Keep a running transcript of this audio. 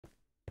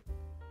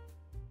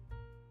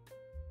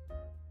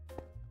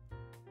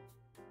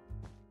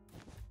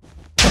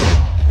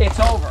It's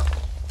over.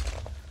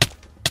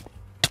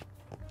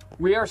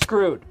 We are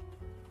screwed.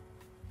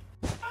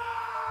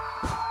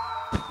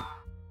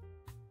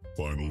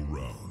 Final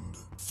round.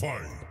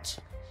 Fight!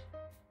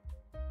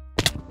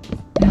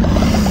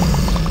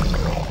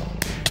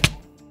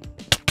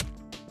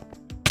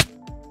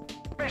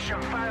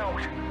 Mission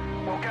failed.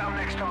 We'll get them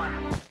next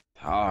time.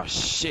 Oh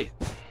shit.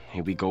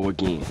 Here we go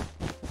again.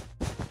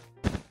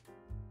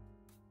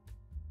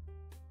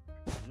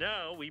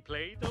 Now we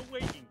play the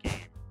waiting game.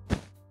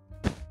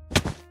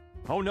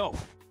 Oh no.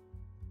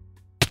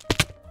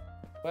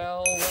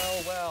 Well,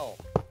 well, well.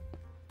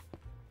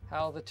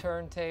 How the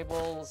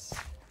turntables...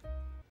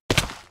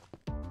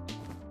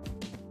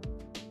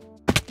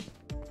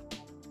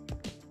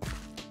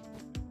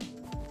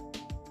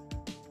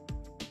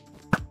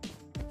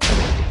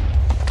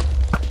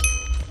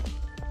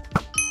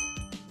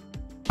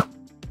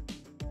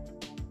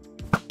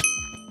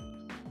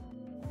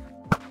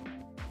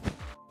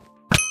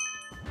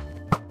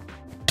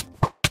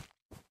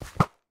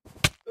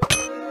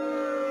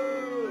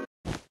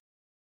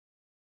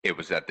 It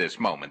was at this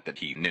moment that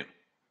he knew.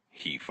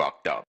 He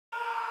fucked up.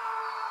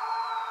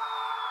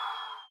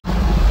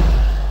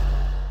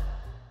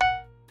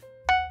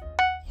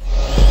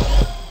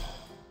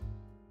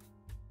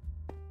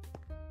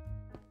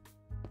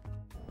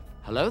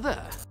 Hello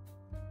there.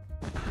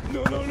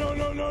 No, no, no,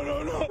 no, no,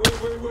 no, no.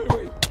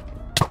 Wait.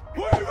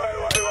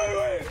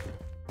 Wait.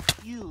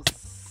 You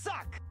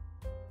suck.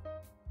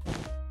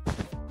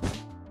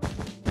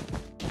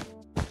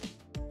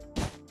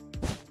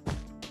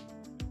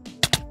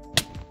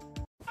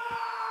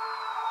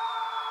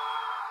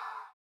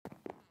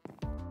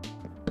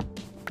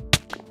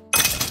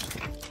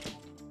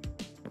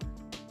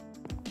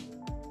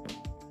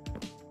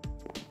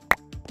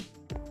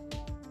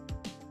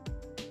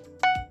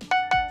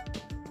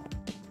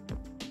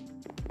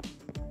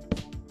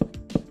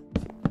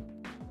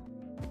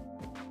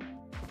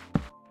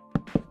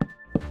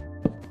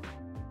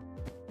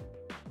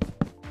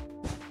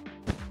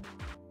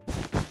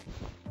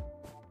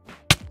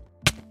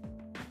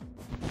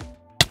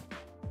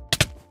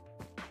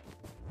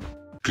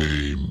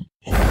 Game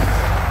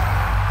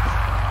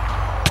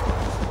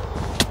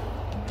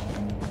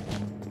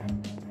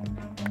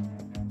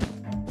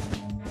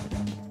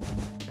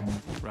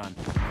Run.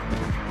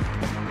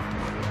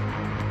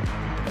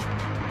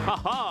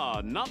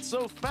 Haha, not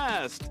so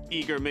fast,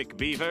 eager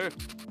McBeaver.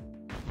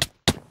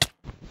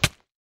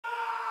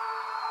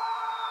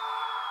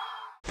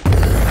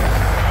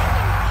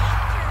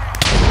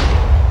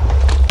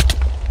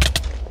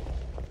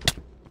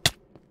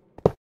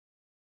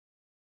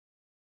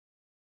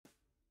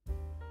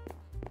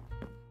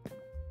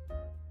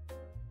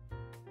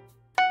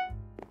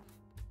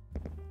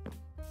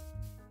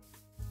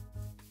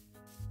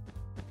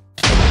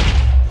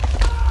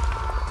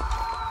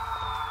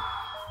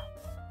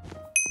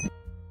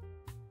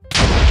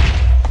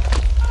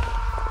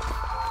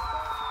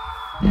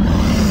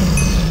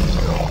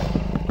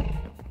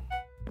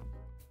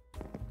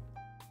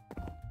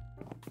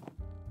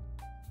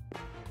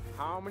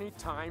 How many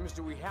times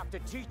do we have to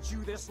teach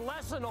you this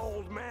lesson,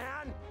 old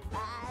man?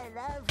 I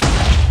love you.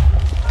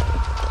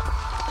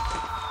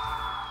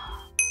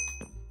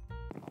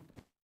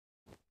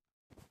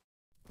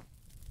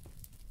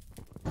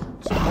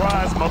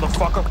 Surprise,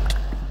 motherfucker.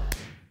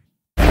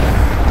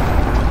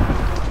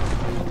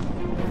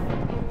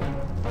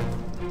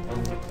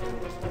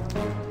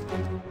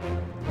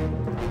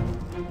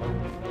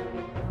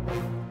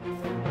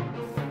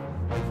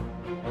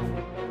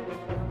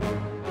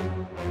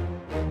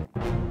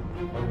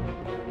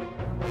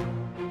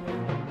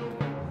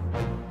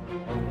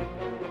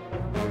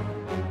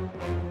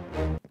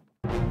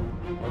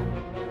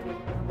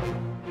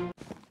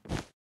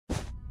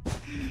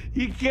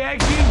 You can't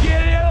keep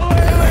getting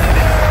away with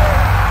it!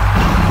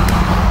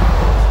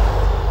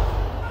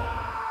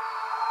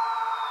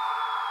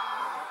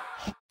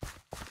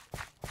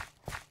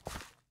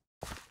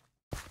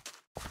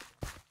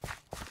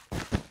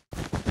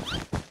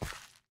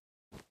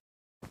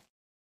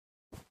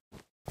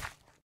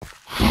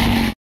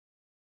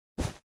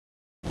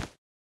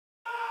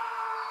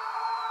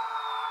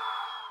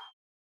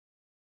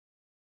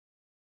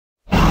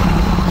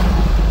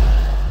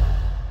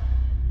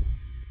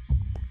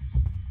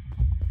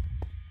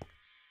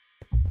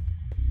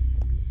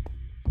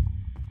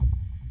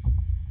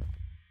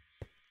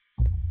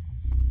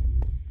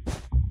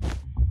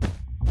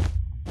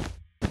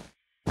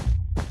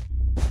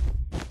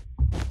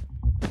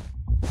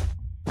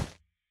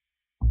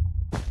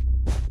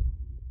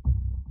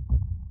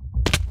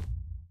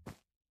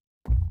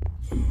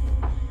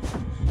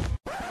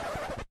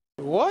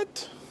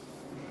 What?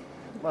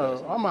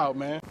 I'm out,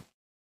 man.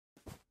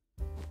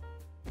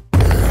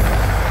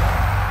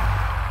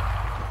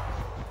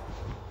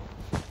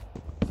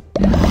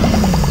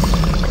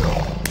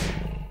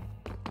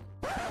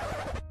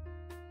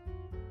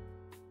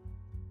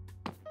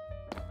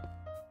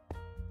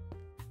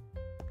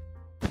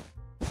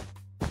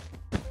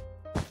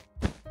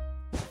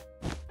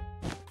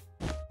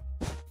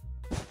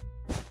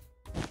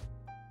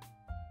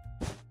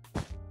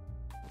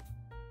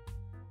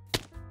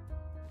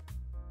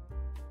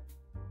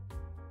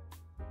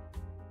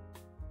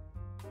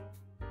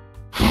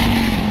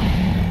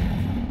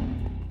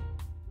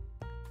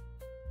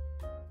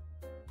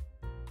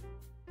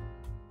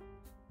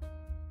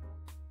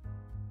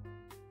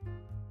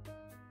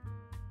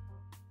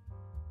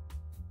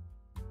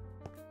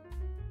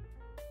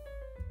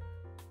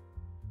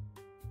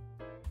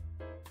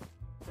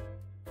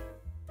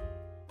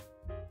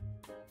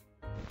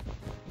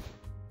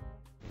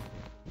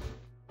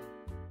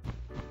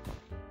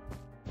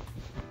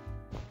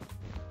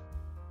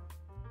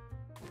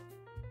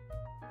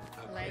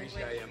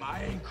 crazy I am.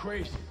 I ain't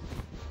crazy.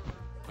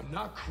 I'm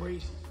not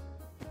crazy.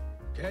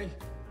 Okay?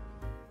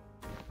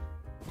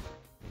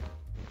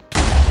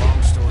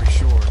 Long story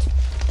short,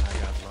 I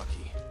got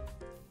lucky.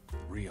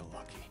 Real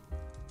lucky.